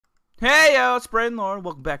Hey yo, it's Brandon Lord.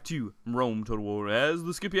 Welcome back to Rome Total War as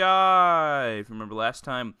the Scipii. If you remember last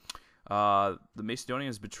time, the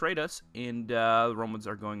Macedonians betrayed us, and the Romans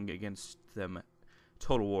are going against them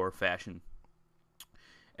Total War fashion.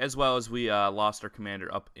 As well as we lost our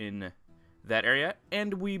commander up in that area,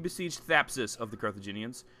 and we besieged Thapsus of the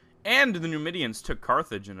Carthaginians, and the Numidians took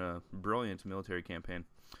Carthage in a brilliant military campaign.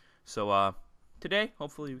 So today,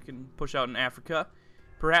 hopefully we can push out in Africa,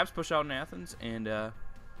 perhaps push out in Athens, and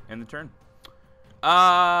end the turn.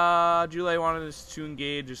 Julie wanted us to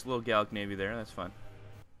engage just a little Gallic Navy there. That's fine.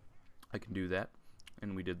 I can do that.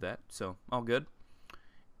 And we did that. So, all good.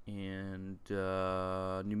 And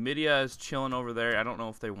Numidia is chilling over there. I don't know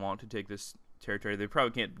if they want to take this territory. They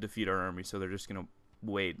probably can't defeat our army, so they're just going to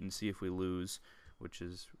wait and see if we lose, which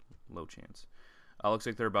is low chance. Looks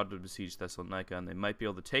like they're about to besiege Thessalonica, and they might be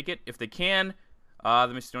able to take it. If they can,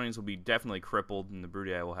 the Macedonians will be definitely crippled, and the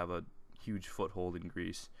Bruttii will have a huge foothold in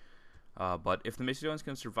Greece. But if the Macedonians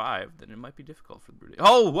can survive, then it might be difficult for the Bruttii.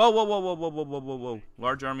 Oh, whoa.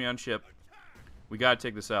 Large army on ship. We gotta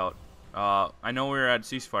take this out. I know we're at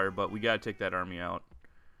ceasefire, but we gotta take that army out.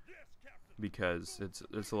 Because it's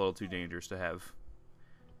a little too dangerous to have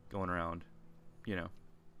going around. You know,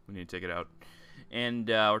 we need to take it out. And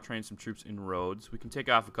we're training some troops in Rhodes. We can take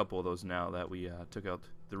off a couple of those now that we took out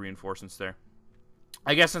the reinforcements there.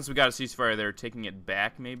 I guess since we got a ceasefire, they're taking it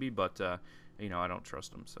back maybe, but, you know, I don't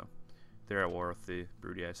trust them, so. They're at war with the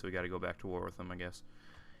Bruttii, so we got to go back to war with them, I guess.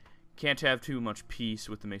 Can't have too much peace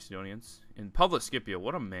with the Macedonians. And Publius Scipio,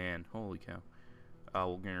 what a man. Holy cow.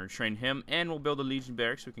 We're going to retrain him, and we'll build a legion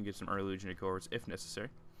barracks so we can get some early legionary cohorts if necessary.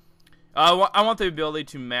 I want the ability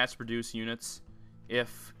to mass produce units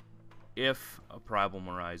if a problem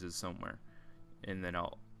arises somewhere. And then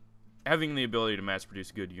having the ability to mass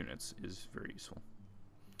produce good units is very useful.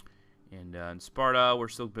 And in Sparta, we're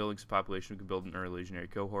still building some population. We can build an early legionary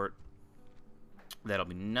cohort. That'll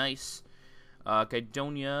be nice.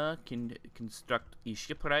 Kydonia can construct a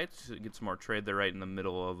shipwright, so get some more trade there right in the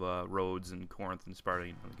middle of Rhodes and Corinth and Sparta.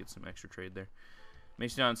 You know, get some extra trade there.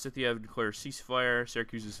 Macedon and Scythia have declared ceasefire.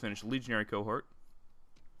 Syracuse has finished legionary cohort.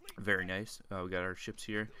 Very nice. We got our ships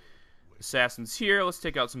here. Assassins here. Let's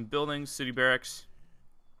take out some buildings, city barracks.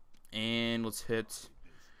 And let's hit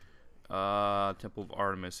Temple of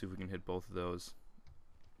Artemis, see if we can hit both of those.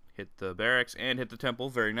 Hit the barracks and hit the temple.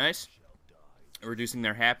 Very nice. Reducing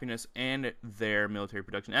their happiness and their military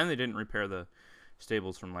production. And they didn't repair the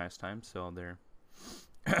stables from last time, so their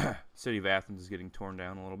city of Athens is getting torn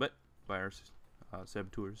down a little bit by our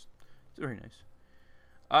saboteurs. It's very nice.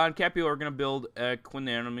 In Capua, we're going to build a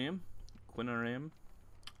quinarium,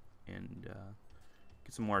 and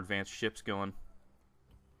get some more advanced ships going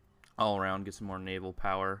all around, get some more naval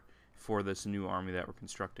power for this new army that we're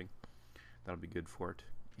constructing. That'll be good for it.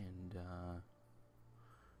 And,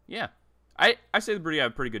 yeah. I say the Bruttii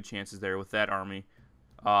have pretty good chances there with that army.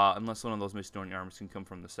 Unless one of those Macedonian armies can come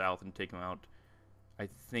from the south and take them out. I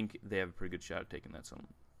think they have a pretty good shot at taking that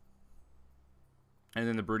settlement. And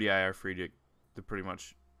then the Bruttii are free to pretty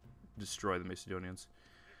much destroy the Macedonians.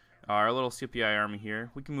 Our little Scipii army here,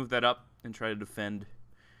 we can move that up and try to defend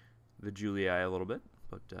the Julii a little bit.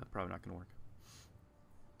 But probably not going to work.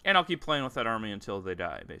 And I'll keep playing with that army until they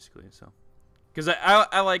die, basically. So, because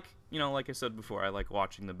I like, you know, like I said before, I like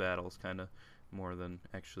watching the battles kind of more than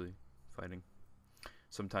actually fighting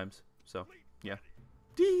sometimes. So, yeah.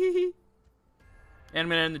 And I'm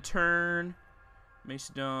going to end the turn.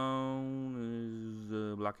 Macedon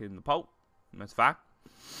is blocking the port. That's fine.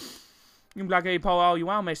 You can blockade port all you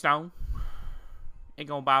want, Macedon. Ain't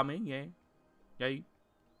going to bother me, yeah.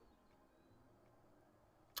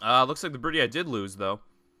 Looks like the Bruttii did lose, though,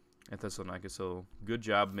 at Thessalonica, so good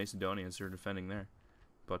job, Macedonians, are defending there.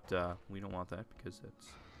 But we don't want that because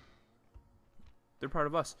they're part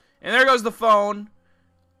of us. And there goes the phone.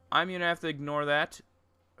 I'm going to have to ignore that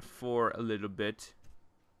for a little bit.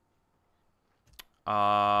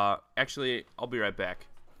 Actually, I'll be right back.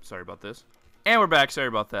 Sorry about this. And we're back. Sorry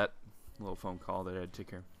about that little phone call that I had to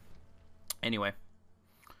take care of. Anyway,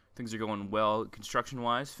 things are going well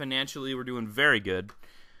construction-wise. Financially, we're doing very good.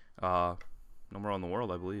 Number one in the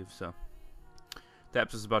world, I believe, so.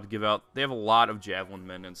 Thapsus is about to give out. They have a lot of javelin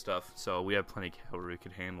men and stuff, so we have plenty of cavalry that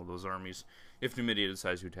could handle those armies. If Numidia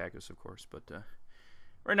decides to attack us, of course, but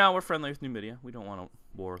right now we're friendly with Numidia. We don't want to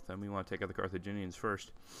war with them. We want to take out the Carthaginians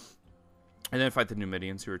first. And then fight the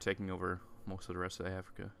Numidians, who are taking over most of the rest of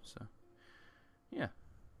Africa, so. Yeah.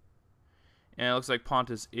 And it looks like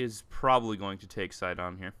Pontus is probably going to take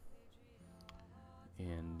Sidon here.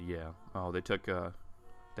 And, yeah. Oh, they took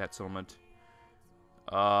that settlement.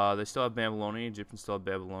 They still have Babylonia. Egyptians still have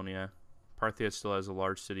Babylonia. Parthia still has a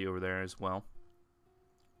large city over there as well.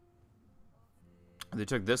 They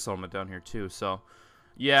took this settlement down here too, so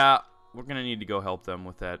yeah, we're gonna need to go help them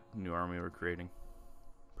with that new army we're creating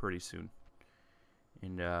pretty soon.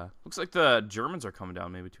 And looks like the Germans are coming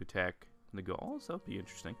down maybe to attack the Gauls. That'll be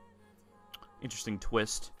interesting. Interesting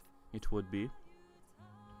twist, it would be.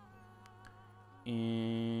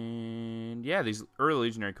 And yeah, these early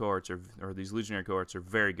legionary cohorts are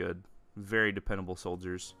very good, very dependable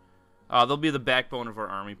soldiers. They'll be the backbone of our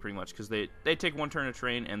army pretty much because they take one turn to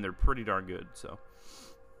train and they're pretty darn good. So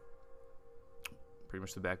pretty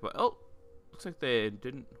much the backbone. Oh, looks like they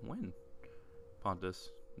didn't win. Pontus,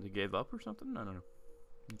 they gave up or something. I don't know.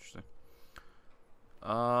 Interesting.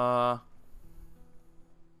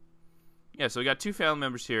 Yeah, so we got 2 family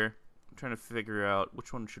members here. I'm trying to figure out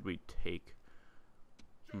which one should we take.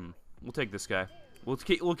 We'll take this guy. We'll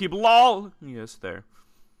keep LOL. Yes, there.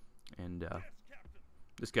 And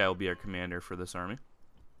this guy will be our commander for this army.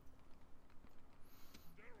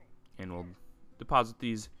 And we'll deposit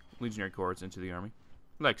these legionary cohorts into the army,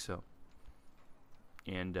 like so.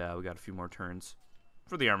 And we got a few more turns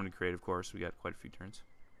for the army to create. Of course, we got quite a few turns.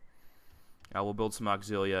 We'll build some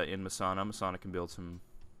auxilia in Masana. Masana can build some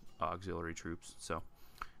auxiliary troops, so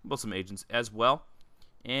build some agents as well.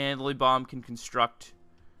 And Lily Bomb can construct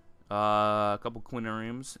a couple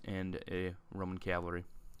quinariums and a Roman cavalry.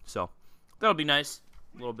 So that'll be nice.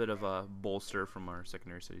 A little bit of a bolster from our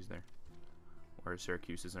secondary cities there. Where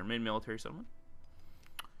Syracuse is our main military settlement.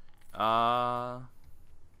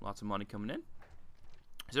 Lots of money coming in.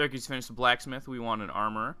 Syracuse finished the blacksmith. We want an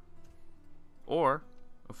armorer or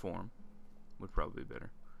a form. Would probably be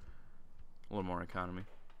better. A little more economy.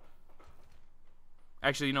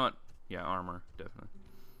 Actually, you know what? Yeah, armor, definitely.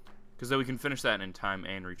 Because then we can finish that in time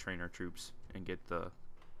and retrain our troops and get the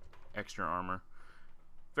extra armor.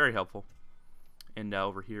 Very helpful. And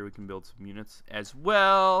over here we can build some units as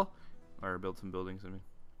well. Or build some buildings, I mean.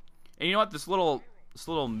 And you know what? This little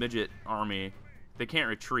midget army, they can't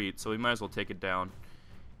retreat, so we might as well take it down.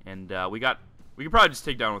 And we could probably just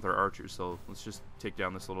take down with our archers, so let's just take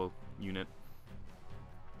down this little unit.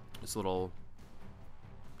 This little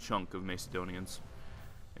chunk of Macedonians,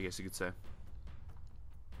 I guess you could say.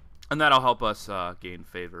 And that'll help us gain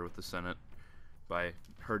favor with the Senate by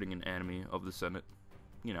hurting an enemy of the Senate.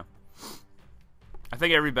 You know. I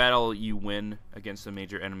think every battle you win against a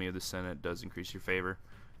major enemy of the Senate does increase your favor.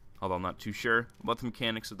 Although I'm not too sure about the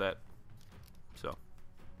mechanics of that. So.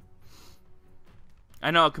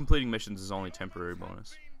 I know completing missions is only temporary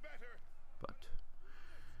bonus. But.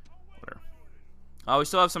 Whatever. We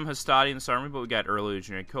still have some Hastati in this army, but we got early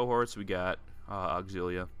legionary cohorts. We got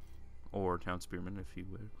auxilia. Or town spearmen, if you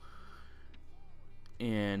will.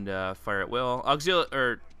 And fire at will.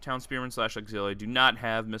 Town spearmen / auxilia do not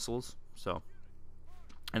have missiles. So.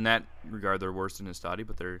 In that regard, they're worse than Hastati,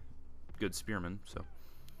 but they're good spearmen. So.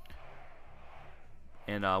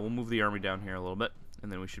 And we'll move the army down here a little bit, and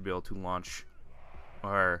then we should be able to launch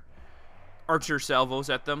our archer salvos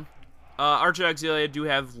at them. Archer auxilia do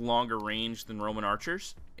have longer range than Roman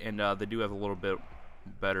archers, and they do have a little bit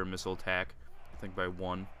better missile attack. I think by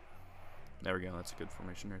 1. There we go. That's a good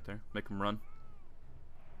formation right there. Make them run.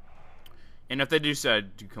 And if they do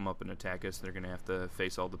decide to come up and attack us, they're going to have to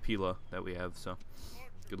face all the Pila that we have, so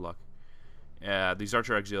good luck. These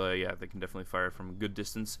archer auxilia, yeah, they can definitely fire from a good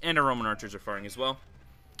distance, and our Roman archers are firing as well.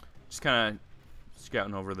 Just kind of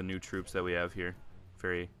scouting over the new troops that we have here.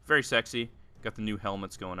 Very, very sexy. Got the new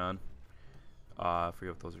helmets going on. I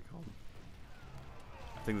forget what those are called.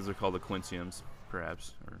 I think those are called the Quinciums,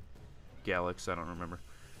 perhaps, or Gallics. I don't remember.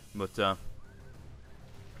 But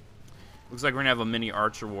looks like we're gonna have a mini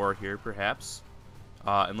archer war here, perhaps.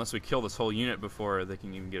 Unless we kill this whole unit before they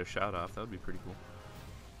can even get a shot off, that would be pretty cool.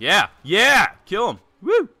 Yeah, yeah, kill him.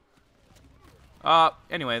 Woo.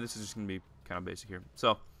 Anyway, this is just gonna be kind of basic here.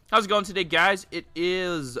 So, how's it going today, guys? It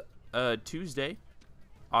is Tuesday,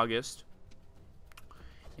 August,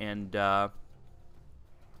 and it's a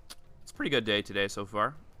pretty good day today so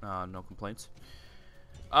far. No complaints.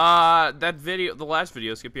 That video, the last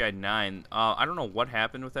video, Scipii 9. I don't know what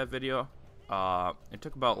happened with that video. It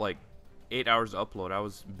took about like 8 hours to upload. I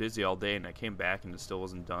was busy all day, and I came back, and it still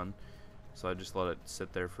wasn't done. So I just let it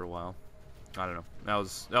sit there for a while. I don't know.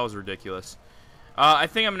 That was ridiculous. I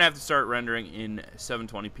think I'm gonna have to start rendering in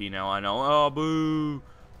 720p now. I know. Oh, boo,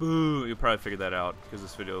 boo. You'll probably figure that out because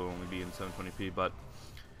this video will only be in 720p. But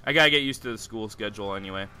I gotta get used to the school schedule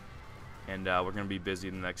anyway, and we're gonna be busy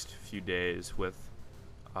the next few days with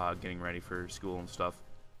getting ready for school and stuff.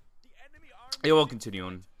 It will continue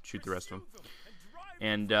and shoot the rest of them.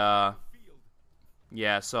 And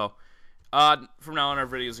yeah, so. From now on, our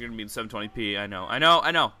videos are going to be in 720p. I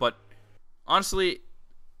know. But honestly,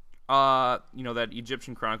 you know, that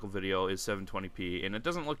Egyptian Chronicle video is 720p, and it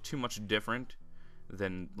doesn't look too much different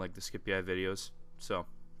than, like, the Scipii videos. So,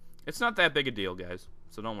 it's not that big a deal, guys.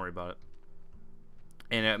 So don't worry about it.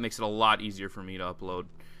 And it makes it a lot easier for me to upload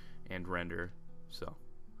and render. So,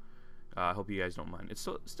 I hope you guys don't mind. It's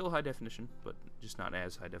still high definition, but just not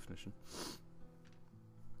as high definition.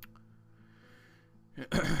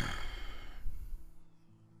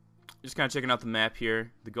 Just kind of checking out the map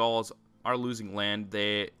here. The Gauls are losing land.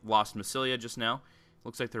 They lost Massilia just now.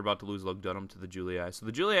 Looks like they're about to lose Lugdunum to the Julii. So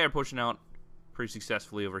the Julii are pushing out pretty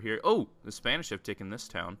successfully over here. Oh, the Spanish have taken this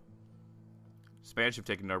town. Spanish have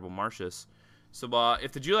taken Narbo Martius. So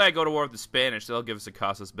if the Julii go to war with the Spanish, they'll give us a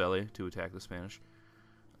casus belli to attack the Spanish.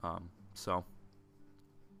 So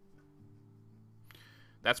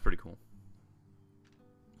that's pretty cool.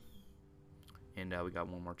 And we got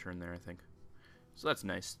one more turn there, I think. So that's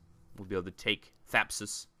nice. We'll be able to take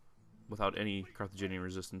Thapsus without any Carthaginian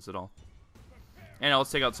resistance at all. And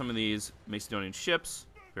let's take out some of these Macedonian ships.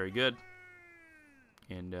 Very good.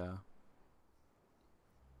 And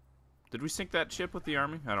did we sink that ship with the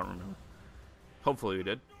army? I don't remember. Hopefully we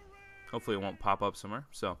did. Hopefully it won't pop up somewhere.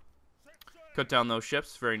 So, cut down those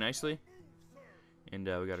ships very nicely. And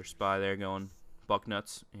we got our spy there going buck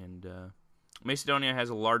nuts. And Macedonia has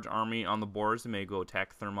a large army on the borders. They may go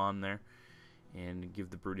attack Thermon there and give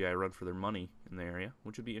the Bruttii a run for their money in the area,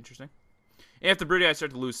 which would be interesting. And if the Bruttii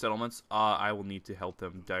start to lose settlements, I will need to help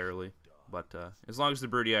them direly. But as long as the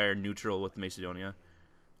Bruttii are neutral with Macedonia,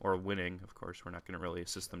 or winning, of course, we're not going to really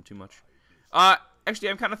assist them too much. Actually,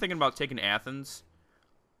 I'm kind of thinking about taking Athens.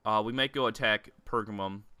 We might go attack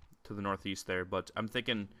Pergamum to the northeast there, but I'm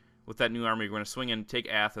thinking with that new army, we're going to swing in, take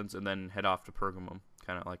Athens, and then head off to Pergamum. It's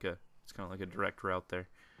kind of like a direct route there.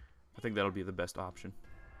 I think that'll be the best option.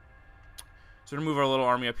 So we're going to move our little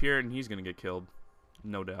army up here, and he's going to get killed,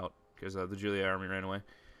 no doubt, because the Julii army ran away.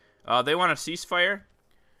 They want a ceasefire.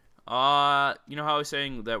 You know how I was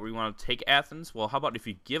saying that we want to take Athens? Well, how about if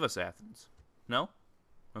you give us Athens? No?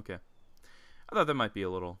 Okay. I thought that might be a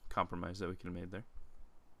little compromise that we could have made there.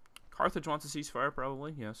 Carthage wants a ceasefire,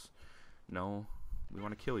 probably. Yes. No. We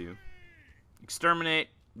want to kill you. Exterminate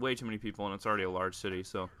way too many people, and it's already a large city,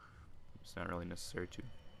 so it's not really necessary to.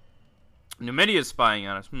 Numidia is spying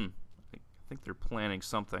on us. I think they're planning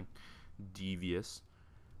something devious.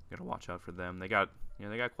 Gotta watch out for them. They got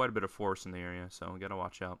quite a bit of force in the area, so we gotta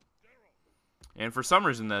watch out. And for some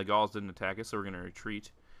reason, the Gauls didn't attack us, so we're gonna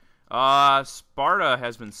retreat. Sparta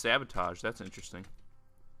has been sabotaged. That's interesting.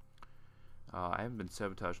 I haven't been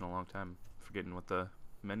sabotaged in a long time. I'm forgetting what the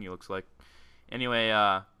menu looks like. Anyway,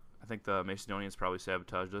 I think the Macedonians probably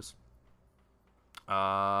sabotaged us.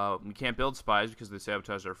 We can't build spies because they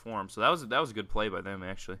sabotaged our form. So that was a good play by them,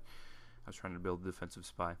 actually. I was trying to build a defensive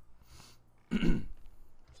spy.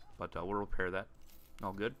 But we'll repair that.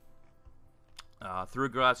 All good. Through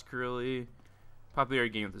Graz, Curly. Popularity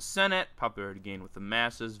gain with the Senate. Popularity gain with the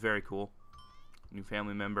masses. Very cool. New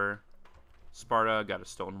family member. Sparta got a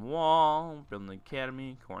stone wall. Building the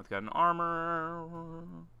academy. Corinth got an armor.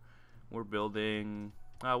 We're building.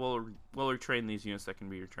 We'll retrain these units that can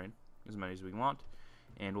be retrained. As many as we want.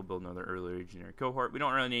 And we'll build another early legionary cohort. We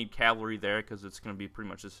don't really need cavalry there because it's going to be pretty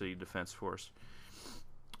much a city defense force.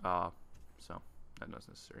 So that's not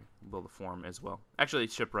necessary. We'll build a forum as well. Actually,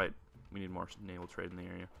 shipwright. We need more naval trade in the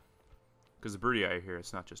area. Because the Bruttii are here.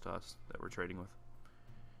 It's not just us that we're trading with.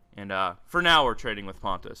 And for now, we're trading with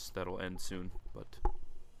Pontus. That'll end soon. But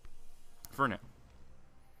for now.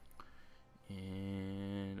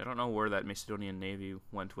 And I don't know where that Macedonian navy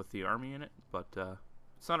went with the army in it. But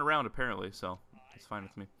it's not around apparently. So it's fine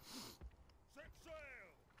with me.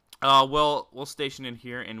 We'll station in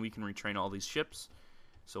here and we can retrain all these ships.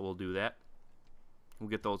 So we'll do that. We'll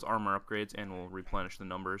get those armor upgrades and we'll replenish the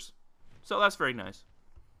numbers. So that's very nice.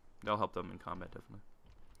 That'll help them in combat, definitely.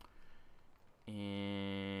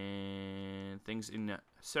 And things in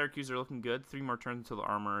Syracuse are looking good. 3 more turns until the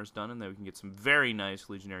armor is done, and then we can get some very nice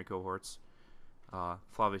legionary cohorts.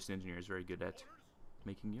 Flavius the engineer is very good at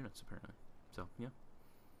making units, apparently. So, yeah.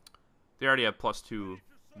 They already have +2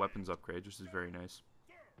 weapons upgrades, which is very nice.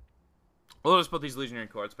 We'll just put these legionary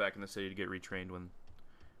cohorts back in the city to get retrained when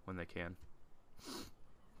they can.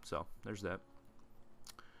 So, there's that.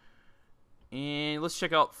 And let's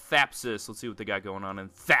check out Thapsus. Let's see what they got going on in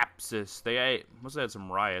Thapsus. They must have had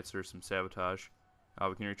some riots or some sabotage.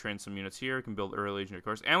 We can retrain some units here. We can build early legionary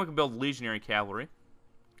corps. And we can build legionary cavalry,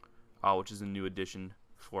 which is a new addition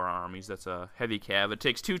for our armies. That's a heavy cav. It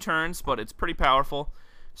takes 2 turns, but it's pretty powerful.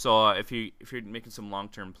 So if you're making some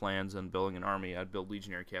long-term plans on building an army, I'd build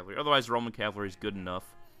legionary cavalry. Otherwise, Roman cavalry is good enough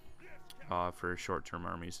for short-term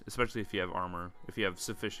armies, especially if you have armor, if you have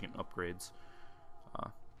sufficient upgrades.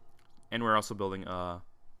 And we're also building a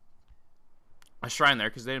shrine there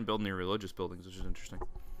because they didn't build any religious buildings, which is interesting.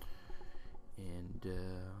 And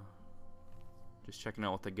just checking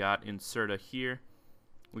out what they got in Serta here.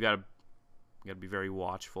 We gotta be very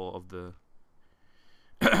watchful of the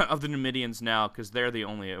of the Numidians now, because they're the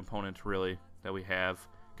only opponent really that we have.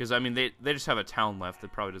 Because I mean, they just have a town left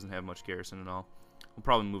that probably doesn't have much garrison at all. We'll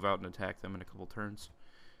probably move out and attack them in a couple turns,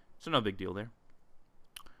 so no big deal there.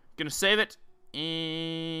 Gonna save it and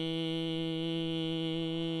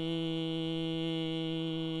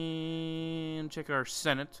check our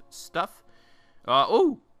Senate stuff.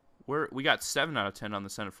 We got 7 out of 10 on the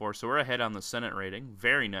Senate force, so we're ahead on the Senate rating.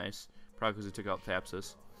 Very nice. Probably because we took out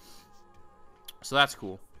Thapsus. So that's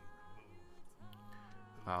cool.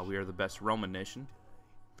 We are the best Roman nation.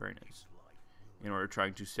 Very nice. And we're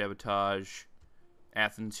trying to sabotage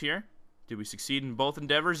Athens here. Did we succeed in both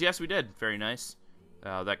endeavors? Yes, we did. Very nice.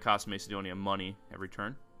 That costs Macedonia money every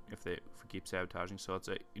turn if we keep sabotaging, so it's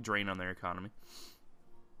a drain on their economy.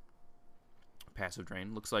 Passive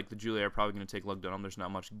drain. Looks like the Julii are probably going to take Lugdunum. There's not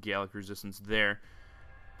much Gallic resistance there.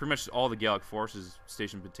 Pretty much all the Gallic forces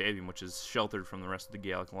stationed in Batavium, which is sheltered from the rest of the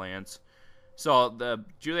Gallic lands. So the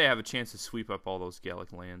Julii have a chance to sweep up all those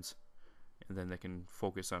Gallic lands, and then they can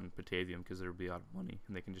focus on Batavium because they'll be out of money,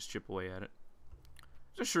 and they can just chip away at it.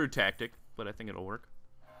 It's a shrewd tactic, but I think it'll work.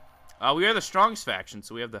 We are the strongest faction,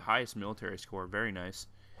 so we have the highest military score. Very nice.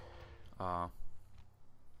 Yeah.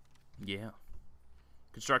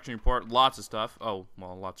 Construction report, lots of stuff. Oh,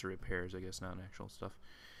 well, lots of repairs, I guess, not actual stuff.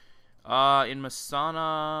 In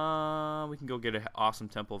Masana, we can go get an awesome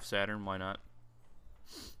Temple of Saturn. Why not?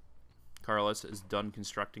 Carlos is done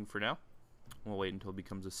constructing for now. We'll wait until it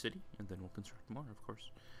becomes a city, and then we'll construct more, of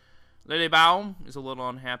course. Lillebaum is a little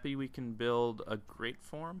unhappy. We can build a great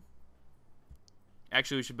form.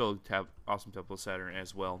 Actually, we should build awesome Temple of Saturn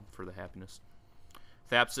as well for the happiness.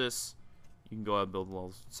 Thapsus, you can go ahead and build a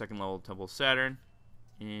second level Temple of Saturn.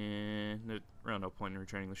 And there's no point in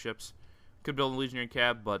retraining the ships. Could build a legionary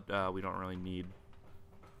cab, but we don't really need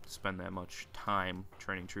to spend that much time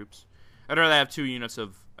training troops. I'd rather have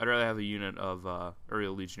a unit of early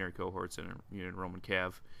legionary cohorts and a unit of Roman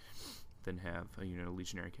cav than have a unit of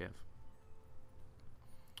legionary cav.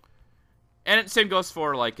 And the same goes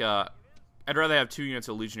for like I'd rather have 2 units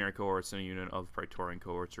of legionary cohorts than a unit of praetorian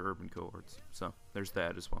cohorts or urban cohorts. So there's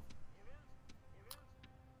that as well.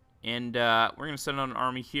 And we're going to send out an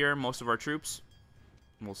army here, most of our troops.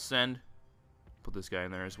 And we'll put this guy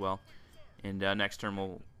in there as well. And next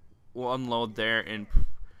turn we'll unload there. And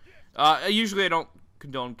usually I don't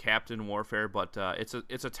condone captain warfare, but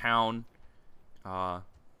it's a town. And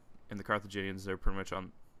the Carthaginians, they're pretty much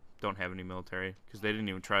don't have any military because they didn't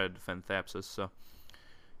even try to defend Thapsus. So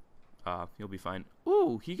he'll be fine.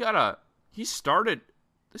 Ooh, this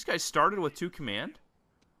guy started with 2 command.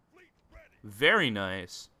 Very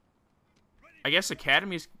nice. I guess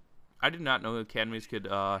academies. I did not know academies could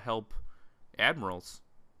help admirals.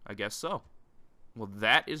 I guess so. Well,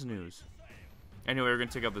 that is news. Anyway, we're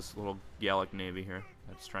gonna take out this little Gallic navy here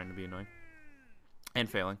that's trying to be annoying and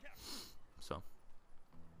failing. So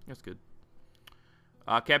that's good.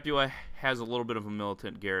 Capua has a little bit of a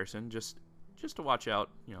militant garrison, just to watch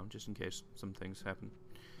out, just in case some things happen.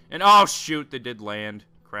 And oh shoot, they did land.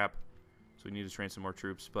 Crap. So we need to train some more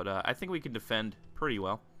troops, but I think we can defend pretty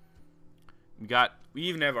well. We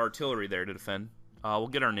even have artillery there to defend. We'll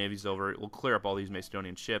get our navies over. We'll clear up all these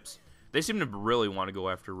Macedonian ships. They seem to really want to go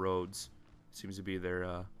after Rhodes. Seems to be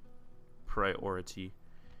their priority.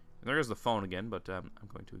 And there goes the phone again, but I'm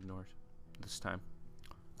going to ignore it this time.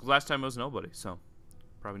 Because last time it was nobody, so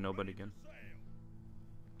probably nobody again.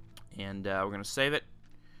 And we're going to save it.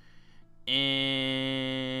 And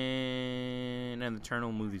end the turn,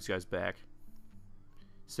 we'll move these guys back.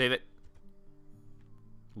 Save it.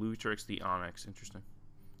 Lutrix the Onyx. Interesting.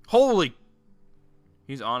 Holy!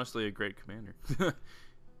 He's honestly a great commander.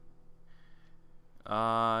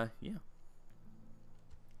 Yeah.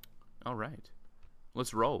 Alright.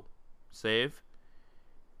 Let's roll. Save.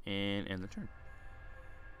 And end the turn.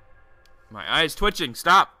 My eye's twitching.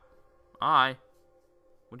 Stop! What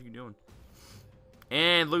are you doing?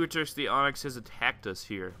 And Lutrix the Onyx has attacked us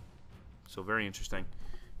here. So very interesting.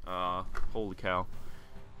 Holy cow.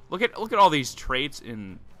 Look at all these traits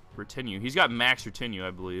in retinue. He's got max retinue,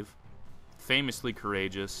 I believe. Famously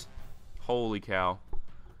courageous. Holy cow.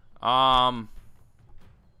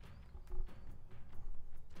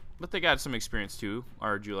 But they got some experience too,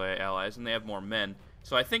 our Julii allies, and they have more men.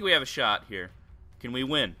 So I think we have a shot here. Can we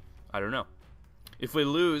win? I don't know. If we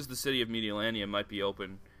lose, the city of Mediolania might be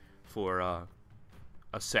open for a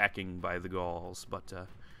sacking by the Gauls. But I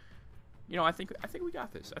think we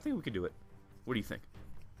got this. I think we could do it. What do you think?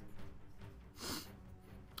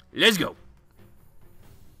 Let's go.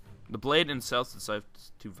 The blade incites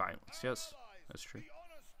to violence. Yes, that's true.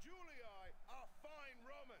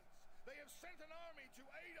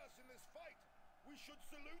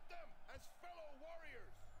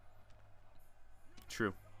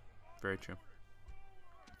 True. Very true.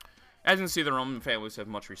 As you can see, the Roman families have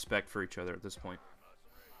much respect for each other at this point.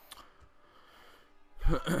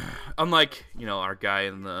 Unlike, you know, our guy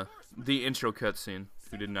in the intro cutscene,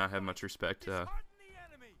 who did not have much respect.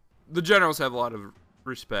 The generals have a lot of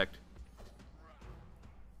respect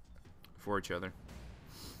for each other.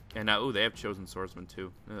 And now, ooh, they have chosen swordsmen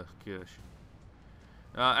too. Ugh, gosh.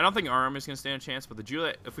 I don't think our army is going to stand a chance, but the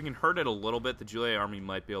Julii, if we can hurt it a little bit, the Julii army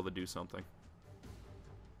might be able to do something.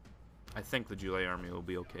 I think the Julii army will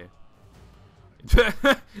be okay.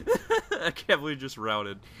 I can't believe just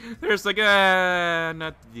routed. They're just like,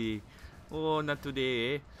 not today. Oh, not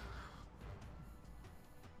today.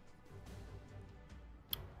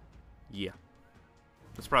 Yeah.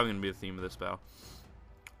 That's probably going to be the theme of this battle.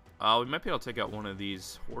 We might be able to take out one of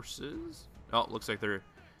these horses. Oh, looks like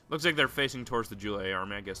they're facing towards the Julii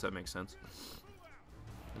army. I guess that makes sense.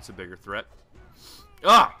 It's a bigger threat.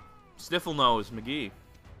 Ah! Sniffle nose, McGee.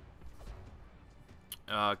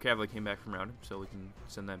 Cavalry came back from rounding, so we can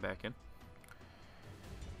send that back in.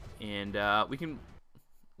 And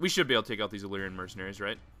we should be able to take out these Illyrian mercenaries,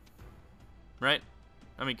 right? Right?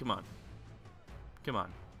 I mean, come on. Come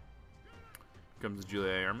on. Here comes the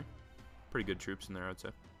Julii army. Pretty good troops in there, I'd say.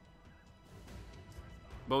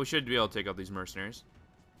 But we should be able to take out these mercenaries.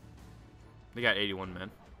 They got 81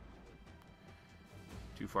 men.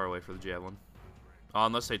 Too far away for the javelin.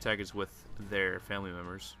 Unless they attack us with their family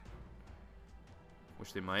members.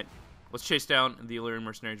 Which they might. Let's chase down the Illyrian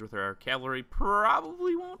mercenaries with our cavalry.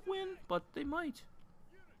 Probably won't win, but they might.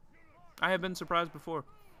 I have been surprised before.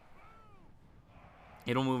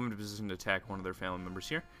 It'll move into position to attack one of their family members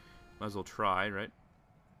here. Might as well try, right?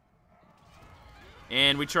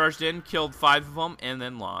 And we charged in, killed 5 of them, and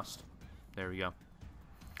then lost. There we go.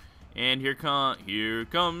 And here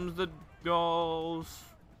comes the Gauls.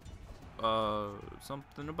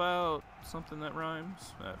 Something about something that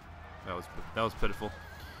rhymes. That was pitiful.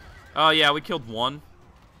 Oh yeah, we killed 1.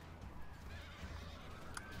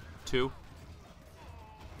 2.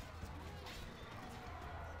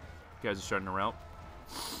 Guys are starting to rout.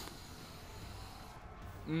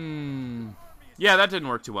 Yeah, that didn't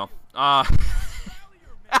work too well.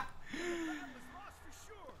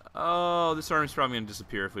 Oh, this army's probably gonna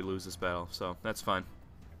disappear if we lose this battle, so that's fine.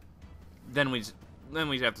 Then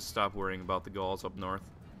we'd have to stop worrying about the Gauls up north.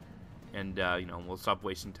 And, you know, we'll stop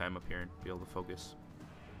wasting time up here and be able to focus.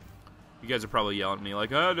 You guys are probably yelling at me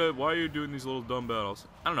like, why are you doing these little dumb battles?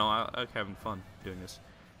 I don't know, I like having fun doing this.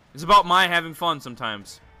 It's about my having fun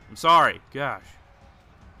sometimes. I'm sorry. Gosh.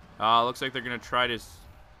 Looks like they're going to try to...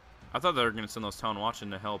 I thought they were going to send those town watch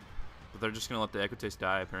in to help. But they're just going to let the Equites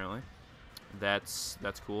die, apparently. That's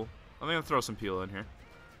cool. I'm going to throw some people in here.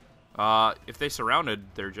 If they surrounded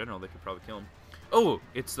their general, they could probably kill him. Oh,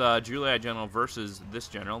 it's the Julii general versus this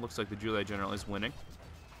general. Looks like the Julii general is winning.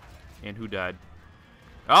 And who died?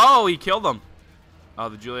 Oh, he killed them.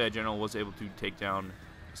 The Julii general was able to take down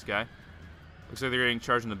this guy. Looks like they're getting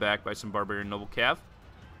charged in the back by some barbarian noble cav.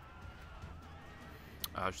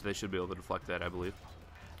 They should be able to deflect that, I believe.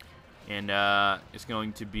 And it's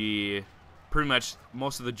going to be pretty much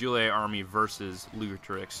most of the Julii army versus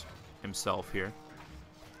Lugertrix himself here.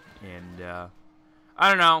 And I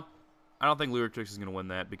don't know. I don't think Lugertrix is going to win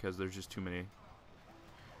that because there's just too many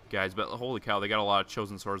guys. But holy cow, they got a lot of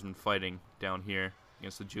chosen swordsmen fighting down here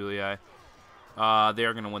against the Julii. They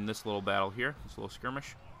are going to win this little battle here, this little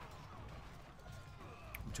skirmish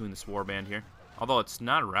between this warband here. Although it's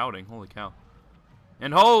not routing, holy cow.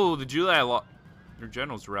 And oh, the Julii, their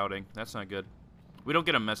general's routing. That's not good. We don't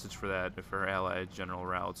get a message for that if our ally general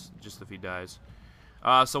routes, just if he dies.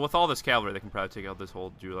 So with all this cavalry, they can probably take out this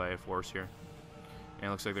whole Julii force here. And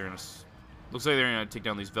it looks like they're gonna take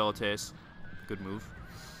down these Velites. Good move.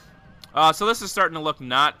 So this is starting to look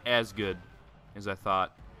not as good as I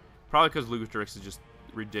thought. Probably because Lugertrix is just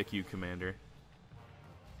ridiculous commander.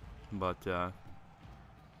 But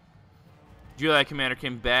Julii commander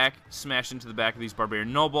came back, smashed into the back of these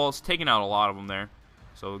barbarian nobles, taking out a lot of them there.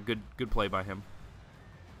 So good play by him.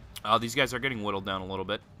 These guys are getting whittled down a little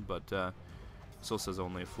bit, but still says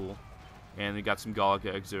only a fool. And they got some Gallic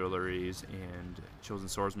auxiliaries and chosen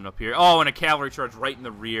swordsmen up here. Oh, and a cavalry charge right in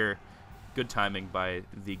the rear. Good timing by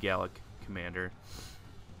the Gallic commander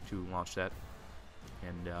to launch that.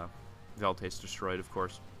 And Velites destroyed, of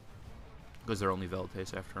course, because they're only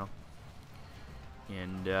Velites after all.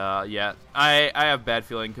 And, yeah, I have bad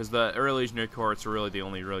feeling because the early Legionary Cohorts are really the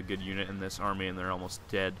only really good unit in this army, and they're almost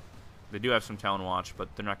dead. They do have some Talon Watch,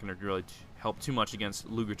 but they're not going to really help too much against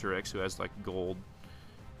Lugatorix, who has, like, gold.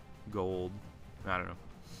 I don't know.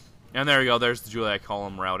 And there we go. There's the Julii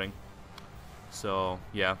column routing. So,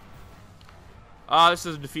 yeah. This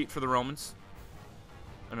is a defeat for the Romans.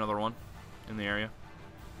 Another one in the area.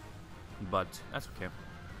 But that's okay.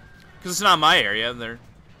 Because it's not my area.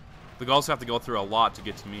 The Gauls have to go through a lot to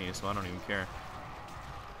get to me, so I don't even care.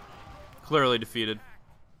 Clearly defeated.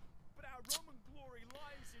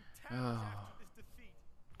 Oh.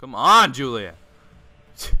 Come on, Julia.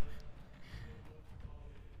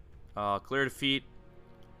 Clear defeat.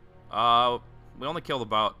 We only killed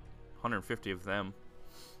about 150 of them,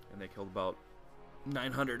 and they killed about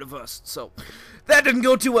 900 of us, so that didn't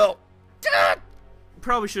go too well.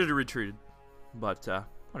 Probably should have retreated, but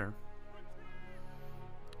whatever.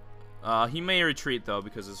 He may retreat, though,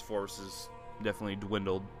 because his forces definitely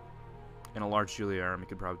dwindled, and a large Julia army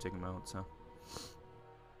could probably take him out, so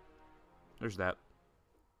there's that.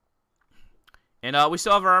 And we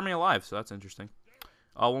still have our army alive, so that's interesting.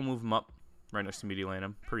 We'll move him up right next to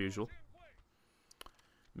Mediolanum, per usual.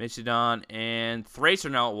 Macedon and Thrace are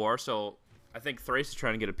now at war, so I think Thrace is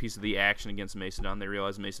trying to get a piece of the action against Macedon. They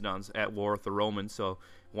realize Macedon's at war with the Romans, so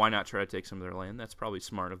why not try to take some of their land? That's probably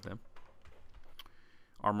smart of them.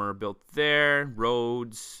 Armor built there.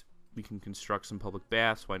 Roads. We can construct some public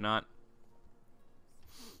baths. Why not?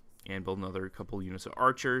 And build another couple units of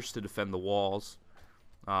archers to defend the walls.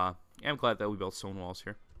 I'm glad that we built stone walls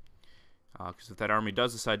here. Because if that army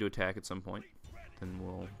does decide to attack at some point, then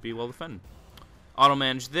we'll be well defended.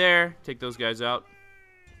 Auto-manage there. Take those guys out.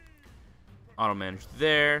 Auto-manage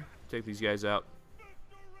there. Take these guys out.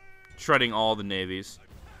 Shredding all the navies.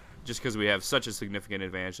 Just because we have such a significant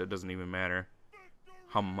advantage that doesn't even matter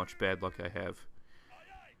how much bad luck I have.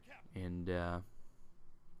 And,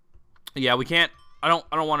 yeah, we can't... I don't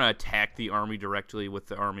want to attack the army directly with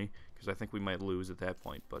the army, because I think we might lose at that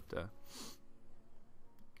point, but,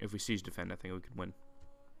 if we siege defend, I think we could win.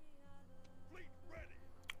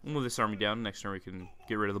 We'll move this army down. Next turn we can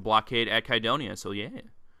get rid of the blockade at Kydonia, so yeah.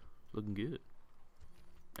 Looking good.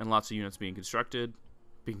 And lots of units being constructed.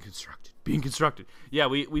 Being constructed. Yeah,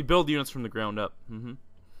 we build units from the ground up.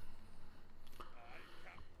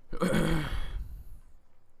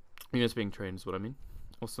 Units being trained is what I mean.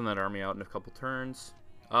 We'll send that army out in a couple turns.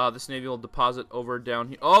 This navy will deposit over down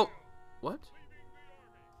here. Oh! What?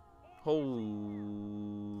 Oh.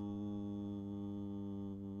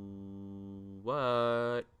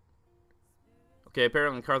 What? Okay,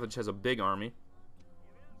 apparently Carthage has a big army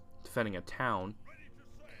defending a town.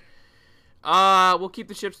 We'll keep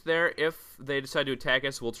the ships there. If they decide to attack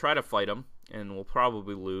us, we'll try to fight them, and we'll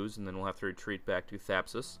probably lose, and then we'll have to retreat back to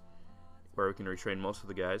Thapsus, where we can retrain most of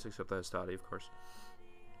the guys, except the Hastati, of course.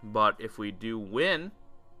 But if we do win,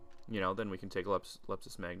 you know, then we can take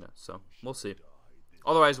Lepsis Magna. So we'll see.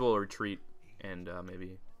 Otherwise, we'll retreat and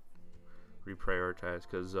maybe reprioritize,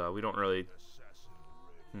 because we don't really...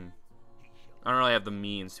 I don't really have the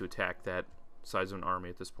means to attack that size of an army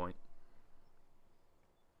at this point.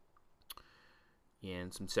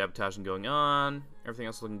 And some sabotaging going on. Everything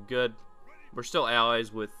else looking good. We're still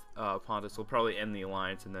allies with Pontus. We'll probably end the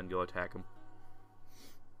alliance and then go attack him.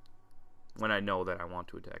 When I know that I want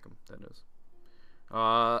to attack him, that is.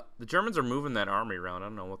 The Germans are moving that army around. I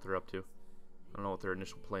don't know what they're up to. I don't know what their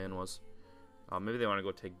initial plan was. Maybe they want to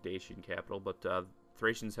go take Dacian capital, but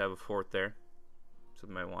Thracians have a fort there, so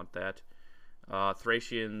they might want that.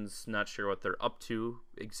 Thracians, not sure what they're up to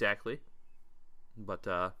exactly, but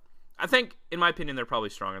I think, in my opinion, they're probably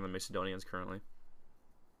stronger than Macedonians currently.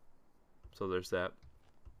 So there's that.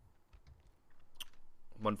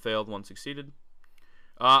 One failed, one succeeded.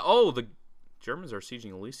 Oh, the Germans are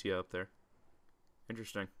sieging Alesia up there.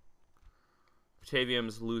 Interesting.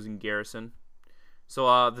 Batavium's losing garrison.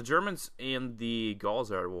 So the Germans and the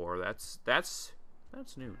Gauls are at war. That's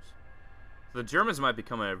news. The Germans might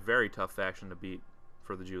become a very tough faction to beat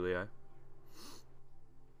for the Julii.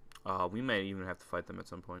 We may even have to fight them at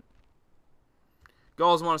some point.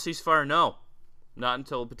 Gauls want a ceasefire? No. Not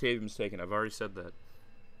until Batavium's taken. I've already said that.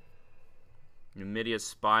 Numidia's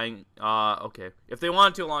spying. Okay. If they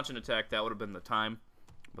wanted to launch an attack, that would have been the time.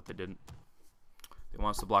 But they didn't. They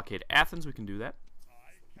want us to blockade Athens. We can do that.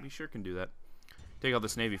 We sure can do that. Take out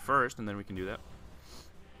this navy first, and then we can do that.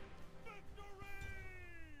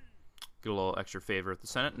 Get a little extra favor at the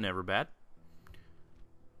Senate. Never bad.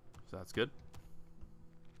 So that's good.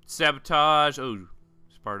 Sabotage. Oh,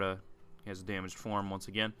 Sparta has a damaged form once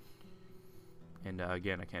again. And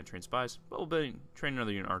again, I can't train spies. But we'll be training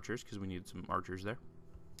another unit archers because we need some archers there.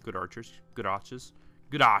 Good archers. Good archers.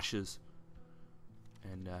 Good archers.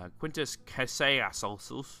 And Quintus Cassius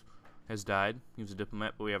has died. He was a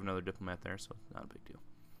diplomat, but we have another diplomat there, so not a big deal.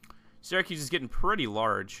 Syracuse is getting pretty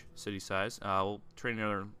large city size. We'll train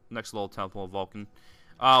another next level Temple of Vulcan.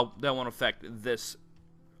 That won't affect this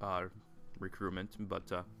recruitment,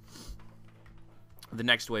 but the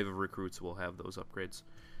next wave of recruits will have those upgrades.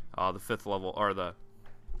 The 5th level, or that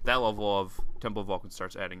level of Temple of Vulcan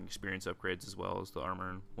starts adding experience upgrades as well as the armor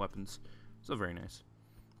and weapons. So very nice.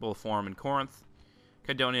 Bull Forum in Corinth.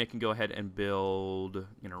 Cydonia can go ahead and build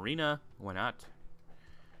an arena. Why not?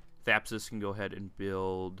 Thapsus can go ahead and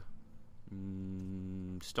build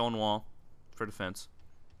stone wall for defense.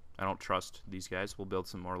 I don't trust these guys. We'll build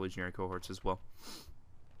some more legionary cohorts as well.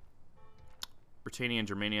 Britannia and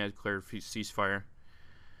Germania declared ceasefire.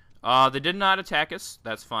 They did not attack us.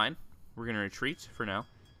 That's fine. We're going to retreat for now.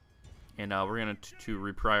 And we're going to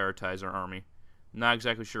reprioritize our army. Not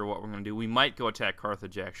exactly sure what we're going to do. We might go attack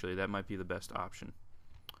Carthage, actually. That might be the best option.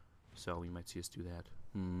 So we might see us do that.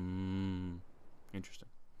 Interesting.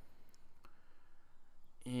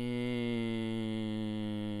 And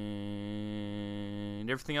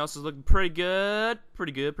everything else is looking pretty good.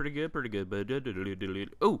 Pretty good.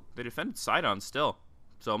 Oh, they defended Sidon still.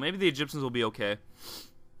 So maybe the Egyptians will be okay.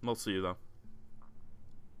 We'll see, though.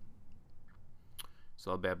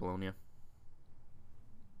 Still have Babylonia.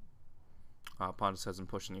 Pontus hasn't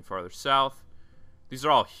pushed any farther south. These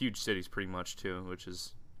are all huge cities, pretty much, too, which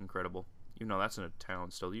is incredible. Even though that's in a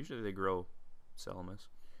town still. Usually they grow Salamis.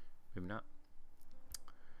 Maybe not.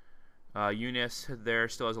 Eunice there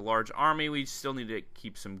still has a large army. We still need to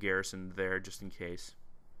keep some garrison there just in case.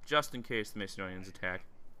 Just in case the Macedonians attack.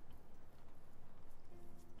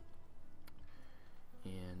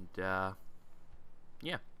 And,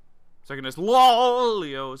 yeah. Secondus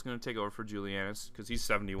Lolio is going to take over for Julianus because he's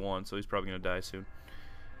 71, so he's probably going to die soon.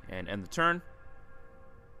 And end the turn.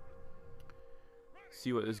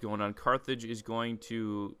 See what is going on. Carthage is going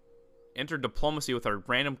to enter diplomacy with our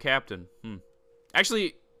random captain.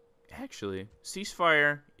 Actually,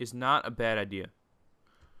 ceasefire is not a bad idea.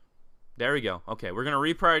 There we go. Okay, we're going to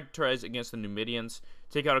reprioritize against the Numidians,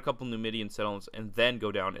 take out a couple Numidian settlements, and then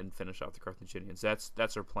go down and finish off the Carthaginians.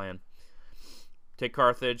 That's our plan. Take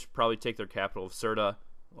Carthage, probably take their capital of Cirta.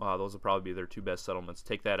 Those will probably be their 2 best settlements.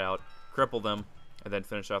 Take that out, cripple them, and then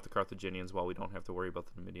finish off the Carthaginians while we don't have to worry about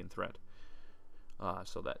the Numidian threat.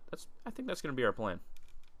 So I think that's going to be our plan.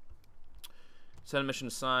 Send mission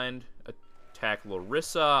assigned. Attack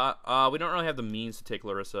Larissa. We don't really have the means to take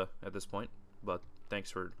Larissa at this point, but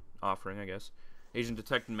thanks for offering, I guess. Agent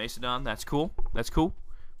detected Macedon. That's cool. That's cool.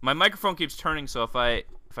 My microphone keeps turning, so if I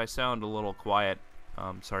sound a little quiet,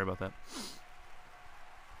 sorry about that.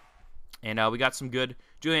 And we got some good.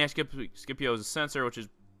 Julian Scipio is a censor, which is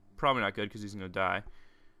probably not good because he's going to die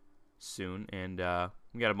soon. And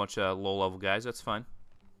we got a bunch of low-level guys. That's fine.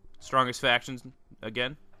 Strongest factions,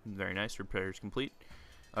 again. Very nice. Repairs complete.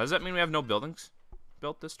 Does that mean we have no buildings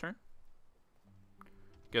built this turn?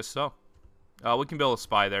 Guess so. We can build a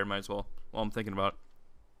spy there. Might as well. While I'm thinking about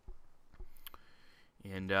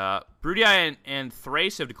it. And Bruttii and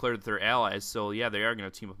Thrace have declared that they're allies. So, yeah, they are going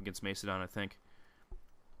to team up against Macedon, I think.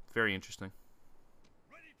 Very interesting.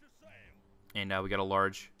 And we got a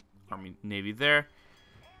large army navy there.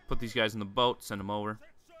 Put these guys in the boat. Send them over.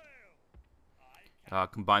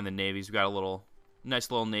 Combine the navies. We got a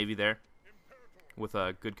nice little navy there with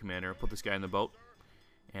a good commander. Put this guy in the boat.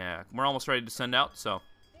 Yeah, we're almost ready to send out. So,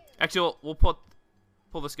 actually, we'll pull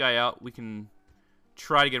this guy out. We can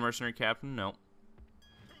try to get a mercenary captain. No.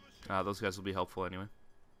 Those guys will be helpful anyway.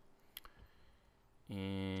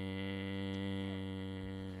 And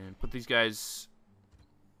put these guys.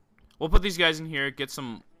 We'll put these guys in here. Get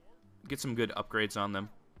some good upgrades on them,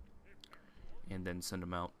 and then send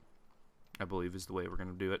them out. I believe is the way we're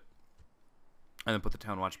gonna do it. And then put the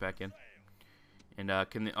town watch back in. And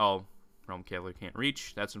Roman cavalry can't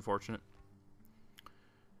reach. That's unfortunate.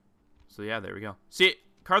 So yeah, there we go. See,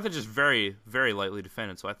 Carthage is very, very lightly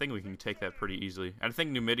defended, so I think we can take that pretty easily. I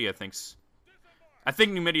think Numidia thinks.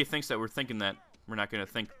 That we're thinking that we're not going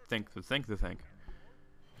to think.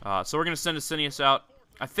 So we're going to send Asinius out.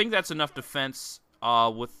 I think that's enough defense.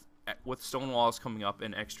 With stone walls coming up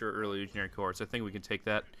and extra early legionary cohorts, I think we can take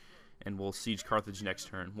that, and we'll siege Carthage next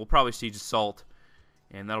turn. We'll probably siege Assault,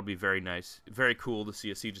 and that'll be very nice, very cool to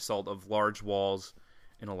see a siege assault of large walls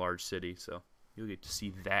in a large city. So you'll get to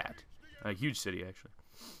see that. A huge city, actually.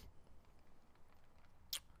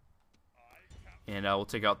 And we'll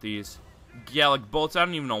take out these Gallic boats. I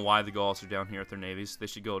don't even know why the Gauls are down here with their navies. They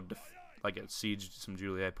should go at siege some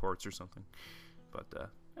Julii ports or something.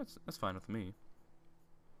 But that's fine with me.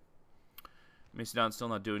 Macedon's still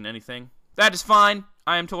not doing anything. That is fine.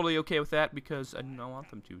 I am totally okay with that because I do not want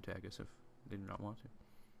them to attack us if they do not want to.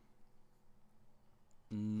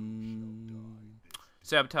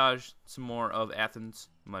 Sabotage some more of Athens.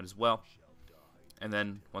 Might as well. And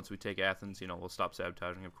then once we take Athens, you know, we'll stop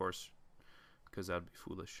sabotaging, of course, because that would be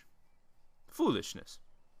foolish. Foolishness.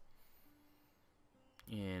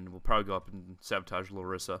 And we'll probably go up and sabotage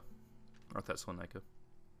Larissa or Thessalonica.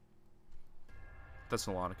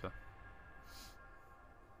 Thessalonica.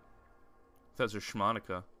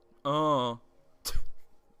 Thessaloniki. Oh.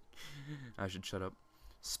 I should shut up.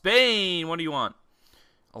 Spain, what do you want?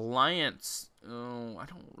 Alliance. Oh, I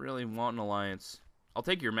don't really want an alliance. I'll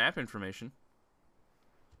take your map information.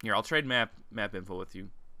 Here, I'll trade map info with you.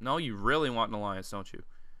 No, you really want an alliance, don't you?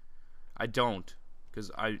 I don't,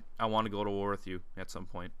 because I want to go to war with you at some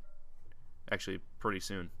point. Actually, pretty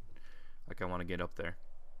soon. Like, I want to get up there.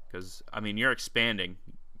 Because, I mean, you're expanding.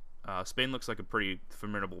 Spain looks like a pretty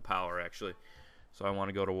formidable power, actually. So I want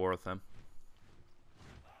to go to war with them.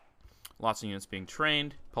 Lots of units being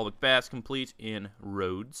trained. Public baths complete in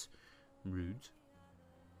Rhodes.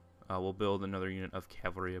 We'll build another unit of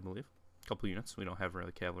cavalry, I believe. A couple units. We don't have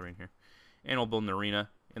really cavalry in here. And we'll build an arena.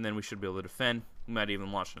 And then we should be able to defend. We might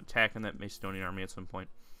even launch an attack on that Macedonian army at some point.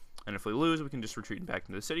 And if we lose, we can just retreat back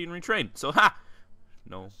into the city and retrain. So, ha!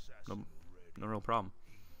 No real problem.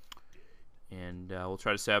 And we'll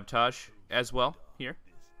try to sabotage as well here.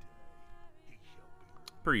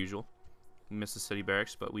 Per usual. We missed the city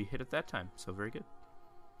barracks, but we hit it that time. So, very good.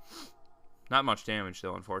 Not much damage,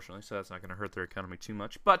 though, unfortunately. So, that's not going to hurt their economy too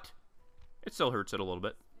much. But it still hurts it a little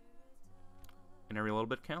bit. And every little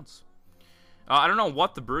bit counts. I don't know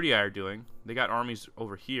what the Bruttii are doing. They got armies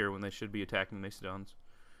over here when they should be attacking the Macedons.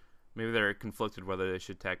 Maybe they're conflicted whether they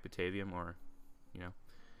should attack Batavium or, you know.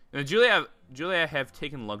 And the Julia have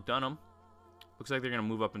taken Lugdunum. Looks like they're going to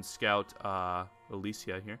move up and scout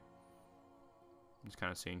Alesia here. Just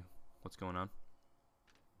kind of seeing what's going on.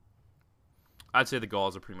 I'd say the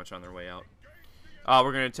Gauls are pretty much on their way out.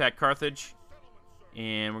 We're going to attack Carthage.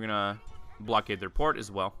 And we're going to blockade their port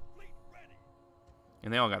as well.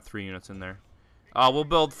 And they all got 3 units in there. We'll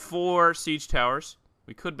build 4 siege towers.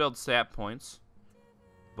 We could build sap points.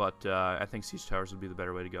 But I think siege towers would be the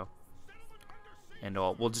better way to go. And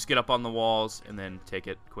we'll just get up on the walls and then take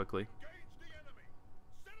it quickly.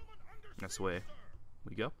 That's the way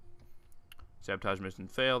we go. Sabotage mission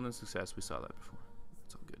failed and success. We saw that before.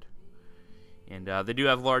 It's all good. And they do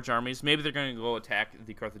have large armies. Maybe they're going to go attack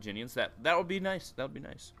the Carthaginians. That would be nice. That would be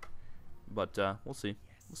nice. But we'll see.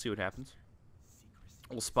 We'll see what happens.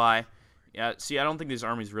 We'll spy. Yeah, see, I don't think these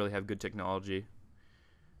armies really have good technology.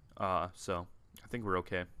 So I think we're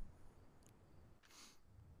okay.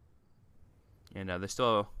 And they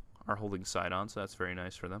still are holding Sidon, so that's very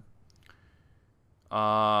nice for them.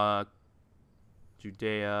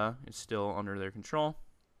 Judea is still under their control.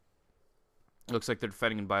 Looks like they're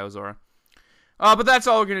defending in Biozora. But that's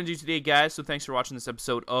all we're going to do today, guys. So thanks for watching this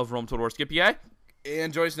episode of Rome Total War Scipii.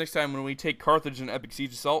 And join us next time when we take Carthage in an epic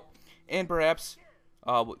siege assault. And perhaps,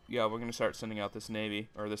 yeah, we're going to start sending out this navy,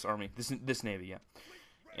 or this army. This navy, yeah.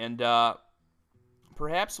 And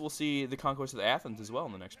perhaps we'll see the conquest of Athens as well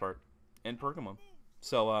in the next part. And Pergamum.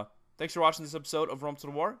 So, thanks for watching this episode of Rome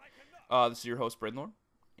Total War. This is your host, Bradlor.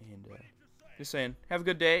 And just saying, have a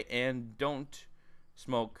good day, and don't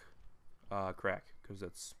smoke crack, because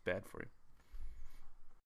that's bad for you.